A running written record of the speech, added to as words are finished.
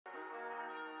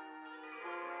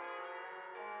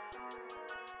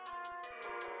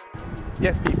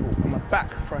Yes people, I'm back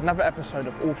for another episode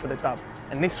of All for the Dub,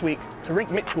 and this week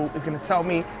Tyrick Mitchell is going to tell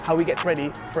me how he gets ready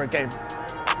for a game.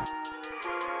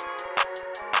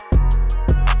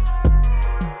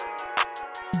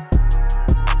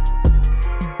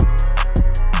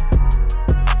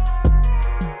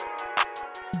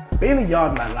 Being a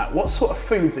yard man, like what sort of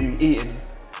foods are you eating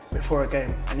before a game?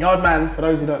 And yard man, for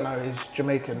those who don't know, is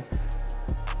Jamaican.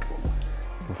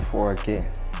 Before a game.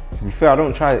 To be fair, I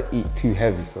don't try to eat too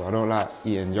heavy, so I don't like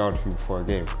eating yard food before a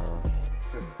game because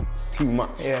it's just too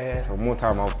much. Yeah. So more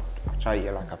time I'll try to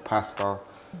eat like a pasta,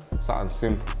 something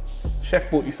simple. Chef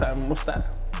bought you something, what's that?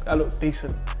 That looks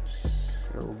decent.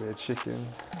 A little bit of chicken.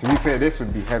 To be fair, this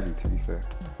would be heavy, to be fair.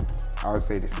 I would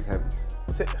say this is heavy.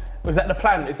 Was that the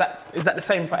plan? Is that the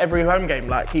same for every home game?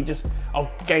 Like he just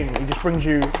brings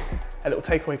you a little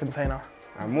takeaway container?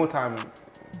 And more time,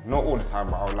 not all the time,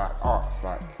 but I'll like ask,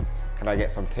 like, can I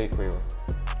get some takeaway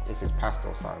if it's pasta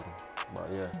or something? But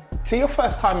yeah. See your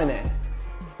first time in it,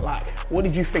 like, what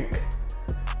did you think?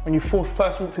 When you first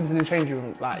walked into the change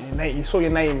room, like you saw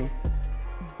your name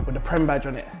with the Prem badge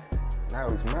on it. That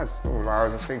was mad still. Like, I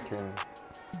was just thinking,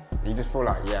 you just feel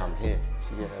like, yeah, I'm here.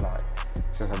 So you get like,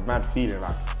 it's just a mad feeling.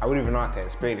 Like, I wouldn't even know how to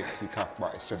explain it, it's too tough,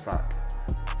 but it's just like,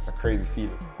 it's a crazy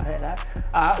feeling. I hear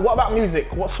that. What about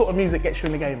music? What sort of music gets you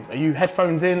in the game? Are you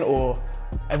headphones in, or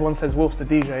everyone says Wolf's the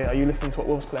DJ? Are you listening to what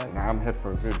Wolf's playing? Nah, I'm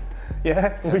headphones in.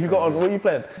 Yeah? What have you got on? What are you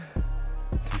playing?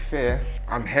 To be fair,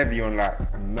 I'm heavy on like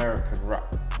American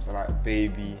rap. So like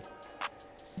Baby,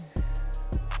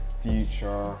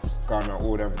 Future, Gunna,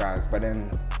 all them guys. But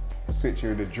then switch you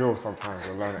with the drill sometimes,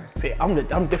 I learn it. See,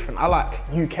 I'm different. I like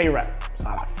UK rap. So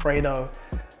I like Fredo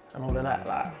and all of that.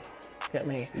 Like, get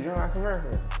me? You don't like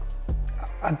American?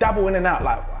 I dabble in and out.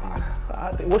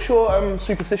 Like, what's your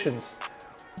superstitions?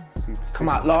 Come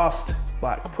out last,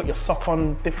 like put your sock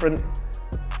on different.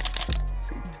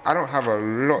 See, I don't have a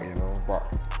lot, you know,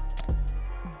 but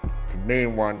the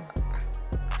main one,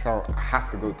 so I have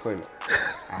to go toilet.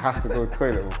 I have to go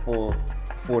toilet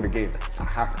before the game. I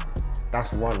have to.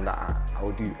 That's one that I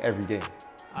will do every game.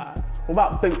 What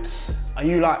about boots? Are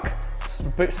you like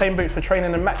same boots for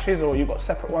training and matches, or you got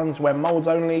separate ones, wear molds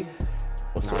only?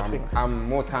 What sort of things? I'm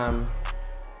more time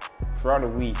throughout the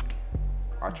week.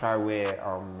 I try to wear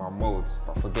my molds,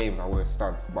 but for games I wear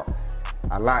studs. But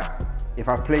I like, if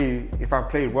I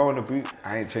played well in the boot,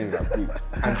 I ain't changing that boot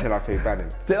until I play bad in.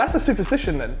 So that's a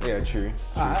superstition then? Yeah, true.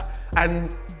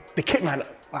 And the kit man,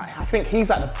 like, I think he's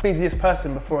like the busiest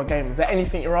person before a game. Is there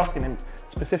anything you're asking him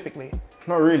specifically?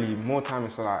 Not really, more time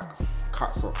it's like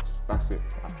cut socks, that's it.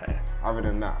 Okay. Other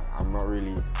than that, I'm not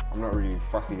really a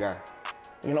fussy guy.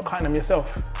 You're not cutting them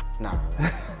yourself? Nah.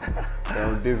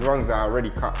 There's ones that are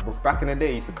already cut. But back in the day,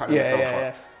 you used to cut them yourself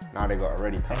up. Now they got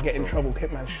already cut. And get in trouble,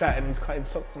 Kitman shouting he's cutting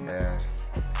socks and that.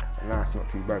 Yeah. Nah, it's not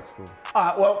too bad still. All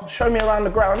right, well, show me around the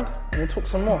ground and we'll talk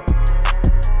some more.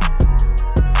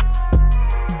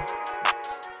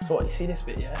 So what, you see this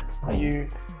bit, yeah? Are you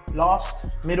last,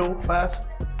 middle,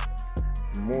 first?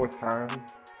 More time,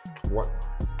 what?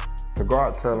 To go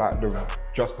out to like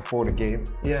just before the game,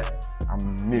 yeah,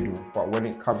 I'm middle, but when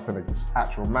it comes to the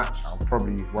actual match, I'm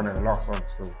probably one of the last ones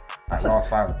still, like last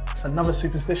five. It's another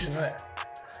superstition, isn't it?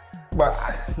 But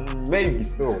maybe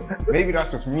still. Maybe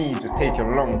that's just me just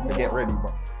taking long to get ready,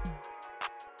 but.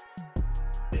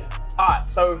 Yeah. All right,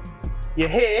 so you're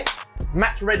here,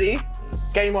 match ready,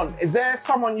 game on. Is there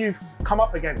someone you've come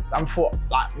up against and thought,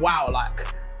 like, wow, like,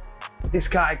 this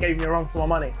guy gave me a run for my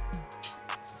money?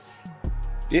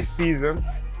 This season,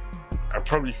 I'd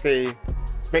probably say,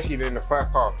 especially in the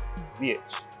first half, Ziyech.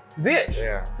 Ziyech?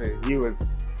 Yeah, he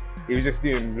was just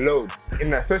doing loads.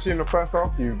 Especially in the first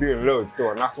half, he was doing loads still.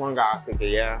 And that's one guy I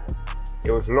think, yeah,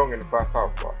 it was long in the first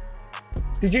half, but.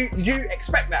 Did you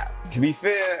expect that? To be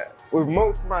fair, with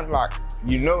most man, like,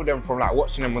 you know them from like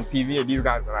watching them on TV, and these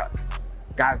guys are like,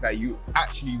 guys that you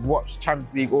actually watch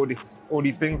Champions League, all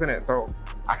these things in it. So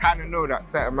I kind of know that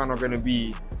certain men are going to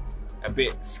be a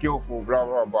bit skillful, blah,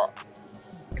 blah, but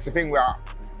it's a thing where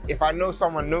if I know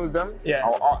someone knows them, yeah,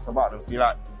 I'll ask about them. See,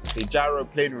 like, say Gyro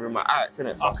played with him at Ajax,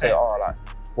 innit? So I'll say, oh, like,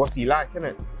 what's he like,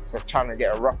 innit? So trying to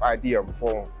get a rough idea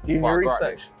before do your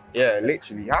research. Yeah,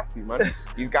 literally, you have to, man.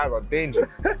 These guys are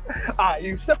dangerous. All right,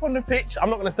 you step on the pitch.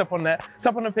 I'm not going to step on there.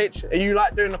 Step on the pitch. Are you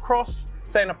like doing a cross,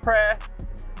 saying a prayer?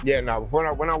 Yeah, no, when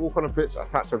I walk on the pitch, I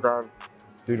touch the ground,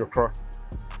 do the cross,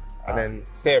 and then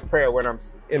say a prayer when I'm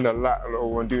in the or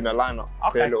when doing the lineup.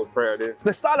 Okay. Say a little prayer there.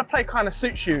 The style of play kind of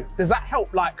suits you. Does that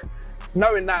help, like,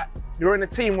 knowing that you're in a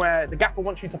team where the gaffer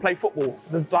wants you to play football?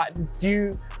 Does does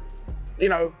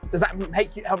that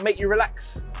help make you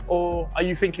relax, or are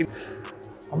you thinking,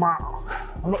 I'm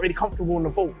not really comfortable on the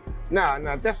ball? Nah,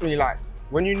 definitely, like,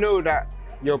 when you know that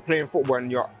you're playing football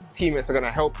and your teammates are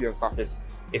gonna help you and stuff, it's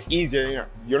easier. You know,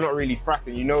 you're not really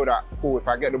fussing. You know that, cool, if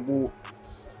I get the ball,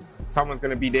 someone's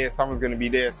gonna be there, someone's gonna be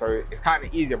there. So it's kind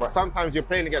of easier. But sometimes you're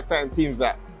playing against certain teams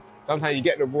that sometimes you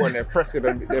get the ball and they're pressing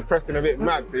a bit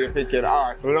mad. So you're thinking,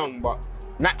 ah, it's long, but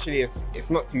naturally it's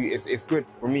not too. It's good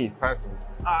for me personally.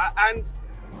 And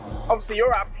obviously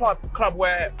you're at a club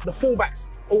where the fullbacks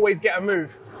always get a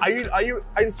move. Are you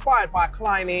inspired by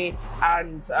Kleiny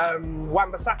and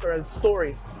Wan-Bissaka's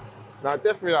stories? Now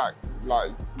definitely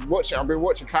like watching. I've been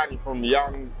watching Kleiny from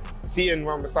young, seeing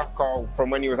Wan-Bissaka from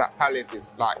when he was at Palace.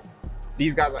 It's like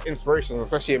these guys are inspirations,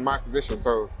 especially in my position.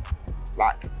 So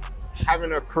like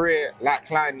having a career like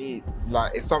Kleiny,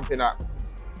 like it's something that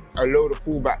a load of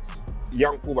fullbacks,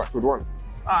 young fullbacks would want.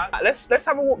 All right, let's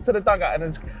have a walk to the dugout and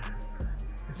let's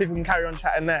see if we can carry on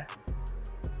chatting there.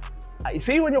 You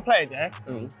see when you're playing, yeah?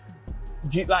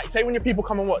 Do you, like, say when your people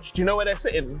come and watch, do you know where they're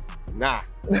sitting? Nah,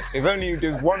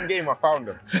 there's one game I found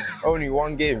them. Only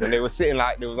one game, and they were sitting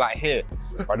like, they was like here.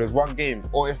 But there's one game.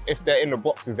 Or if they're in the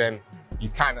boxes, then you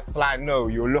kind of slide, no,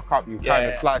 you'll look up, you kind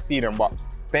of slide see them. But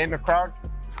if they're in the crowd,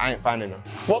 I ain't finding them.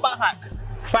 What about like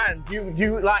fans?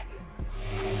 You like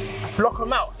block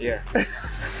them out? Yeah,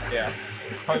 yeah.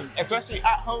 Especially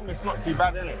at home, it's not too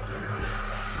bad, innit?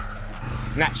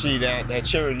 Naturally, they're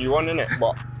cheering you on, innit?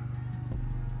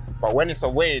 But when it's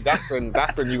away, that's when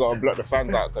you gotta block the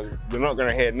fans out because you're not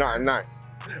gonna hear nothing nice.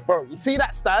 Bro, you see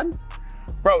that stand?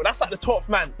 Bro, that's like the 12th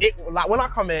man. Like when I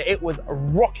come here, it was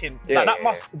rocking. Yeah, like, that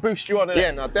must boost you on, innit?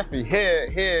 Yeah, no, definitely.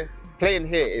 Here, playing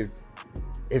here is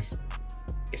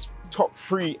top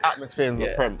 3 atmosphere in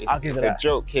the Prem. It's a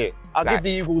joke here. I'll give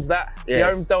the Eagles that. Yeah,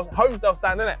 the Homesdale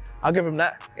stand, innit? I'll give them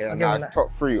that. Yeah, no, it's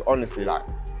top 3, honestly. Like,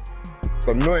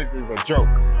 the noise is a joke.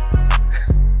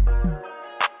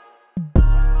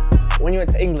 When you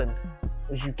went to England,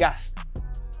 was you gassed?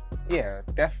 Yeah,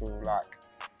 definitely. Like,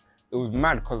 it was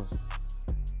mad because,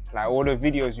 like, all the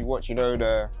videos you watch, you know,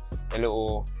 the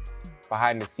little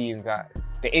behind the scenes at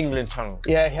the England channel.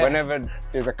 Yeah. Whenever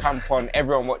there's a camp on,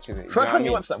 everyone watches it. So when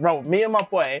you watch that, bro, me and my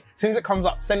boy, as soon as it comes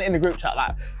up, send it in the group chat.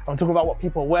 Like, I'm talking about what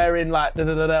people are wearing, like,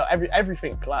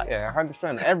 everything. Like, yeah,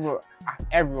 100%.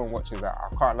 Everyone watches that.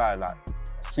 I can't lie. Like,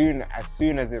 as soon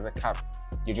as there's a camp,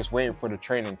 you're just waiting for the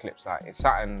training clips. Like,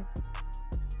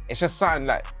 it's just something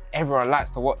like everyone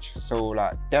likes to watch. So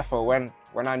like, therefore,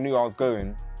 when I knew I was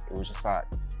going, it was just like,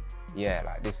 yeah,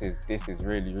 like this is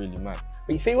really, really mad.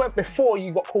 But you see, where before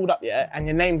you got called up, yeah, and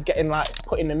your name's getting like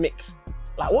put in the mix,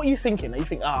 like what are you thinking? Are you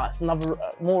think, it's another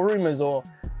more rumours, or?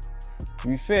 To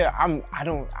be fair, I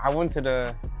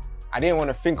didn't want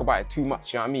to think about it too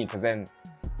much, you know what I mean? Because then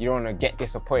you don't want to get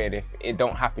disappointed if it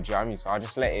don't happen, you know what I mean? So I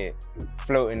just let it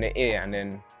float in the air, and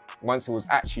then once it was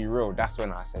actually real, that's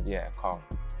when I said, yeah, calm.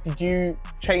 Did you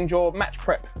change your match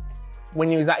prep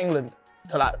when you was at England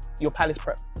to like your Palace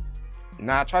prep?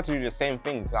 Nah, I tried to do the same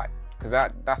things, like, because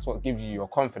that's what gives you your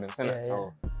confidence, innit? Yeah,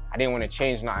 so I didn't want to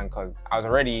change nothing because I was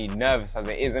already nervous as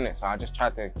it is, innit? So I just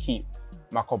tried to keep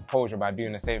my composure by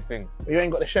doing the same things. You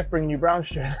ain't got the chef bringing you brown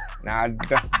stew. Nah,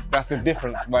 that's the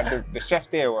difference. But the chefs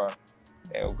there were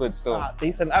good still.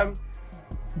 Decent.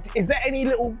 Is there any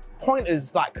little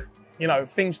pointers, like, you know,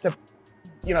 things to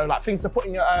put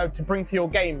in your to bring to your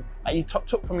game that you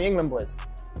took from the England boys?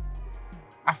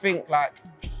 I think like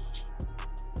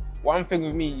one thing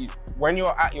with me, when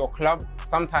you're at your club,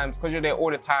 sometimes because you're there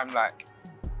all the time, like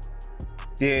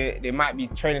there might be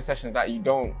training sessions that you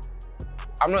don't.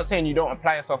 I'm not saying you don't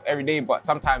apply yourself every day, but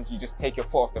sometimes you just take your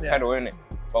foot off the pedal, innit?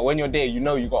 But when you're there, you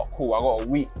know you got cool. I got a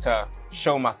week to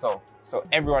show myself. So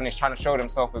everyone is trying to show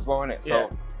themselves as well, innit? So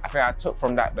I think I took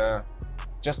from that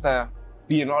just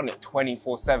being on it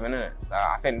 24/7, innit? So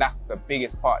I think that's the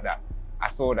biggest part that I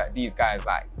saw, that these guys,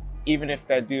 like, even if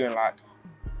they're doing like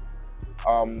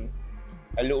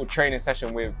a little training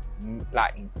session with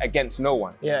like against no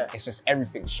one, it's just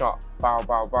everything sharp, bow,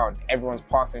 bow, bow. Everyone's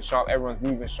passing sharp, everyone's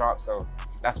moving sharp. So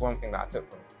that's one thing that I took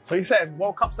from it. So you said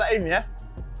World Cup's at aim, yeah?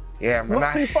 Yeah, man.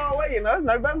 Not too far away, you know,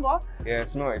 November. Yeah,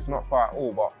 it's not far at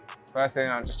all. But first thing,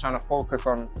 I'm just trying to focus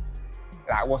on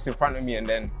like what's in front of me, and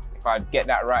then if I get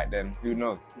that right, then who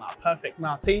knows? Nah, perfect.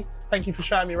 Nah, T, thank you for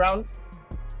showing me around.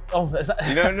 Oh, is that,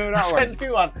 you don't know that one?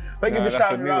 New one. Thank you for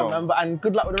showing me around, man. And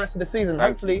good luck with the rest of the season.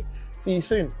 Hopefully, see you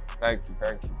soon. Thank you.